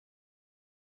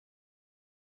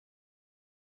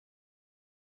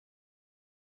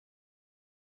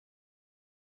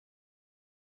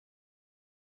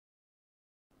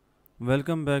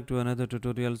Welcome back to another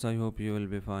tutorials. I hope you will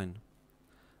be fine.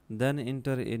 Then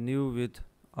enter a new width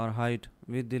or height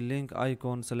with the link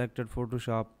icon selected.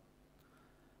 Photoshop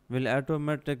will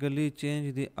automatically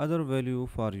change the other value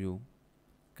for you.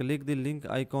 Click the link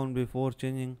icon before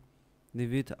changing the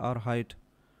width or height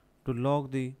to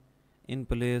lock the in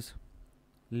place,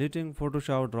 letting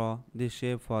Photoshop draw the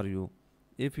shape for you.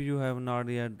 If you have not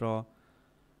yet drawn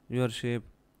your shape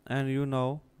and you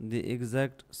know the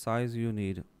exact size you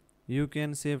need, you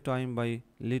can save time by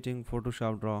letting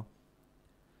Photoshop draw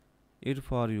it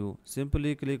for you.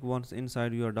 Simply click once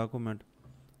inside your document.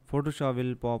 Photoshop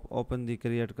will pop open the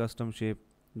Create Custom Shape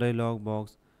dialog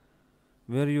box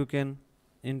where you can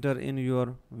enter in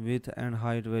your width and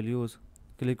height values.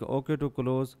 Click OK to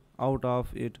close out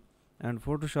of it, and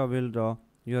Photoshop will draw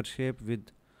your shape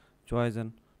with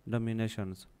chosen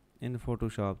dimensions in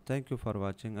Photoshop. Thank you for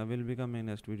watching. I will be coming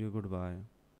next video. Goodbye.